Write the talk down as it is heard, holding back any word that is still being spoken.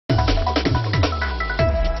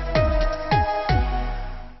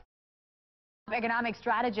economic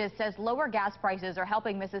strategist says lower gas prices are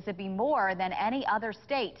helping Mississippi more than any other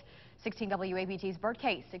state. 16 WAPT's Bert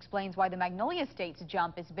Case explains why the Magnolia State's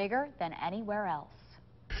jump is bigger than anywhere else.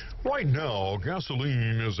 Right now,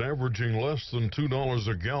 gasoline is averaging less than $2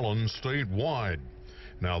 a gallon statewide.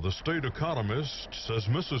 Now, the state economist says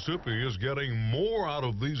Mississippi is getting more out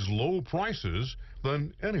of these low prices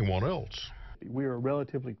than anyone else. We are a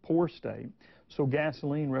relatively poor state, so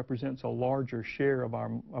gasoline represents a larger share of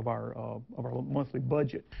our monthly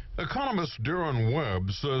budget. Economist Darren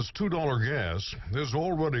Webb says $2 gas is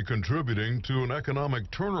already contributing to an economic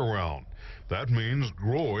turnaround. That means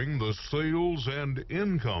growing the sales and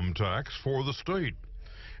income tax for the state.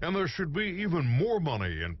 And there should be even more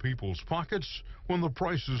money in people's pockets when the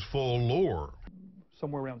prices fall lower.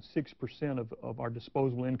 Somewhere around 6% of our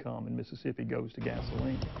disposable income in Mississippi goes to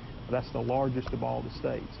gasoline. That's the largest of all the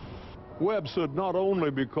states. Webb said not only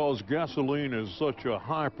because gasoline is such a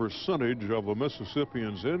high percentage of a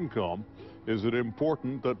Mississippian's income is it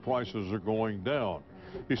important that prices are going down.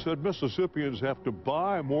 He said Mississippians have to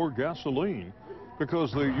buy more gasoline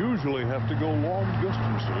because they usually have to go long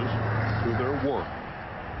distances to their work.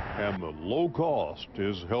 And the low cost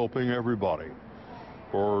is helping everybody.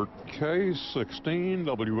 For K16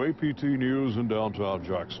 WAPT News in downtown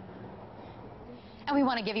Jackson. And we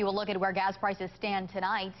want to give you a look at where gas prices stand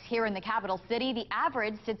tonight. Here in the capital city, the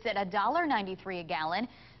average sits at $1.93 a gallon.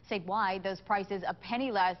 Statewide, those prices a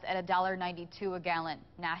penny less at $1.92 a gallon.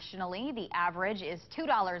 Nationally, the average is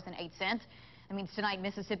 $2.08. That means tonight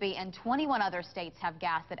Mississippi and 21 other states have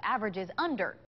gas that averages under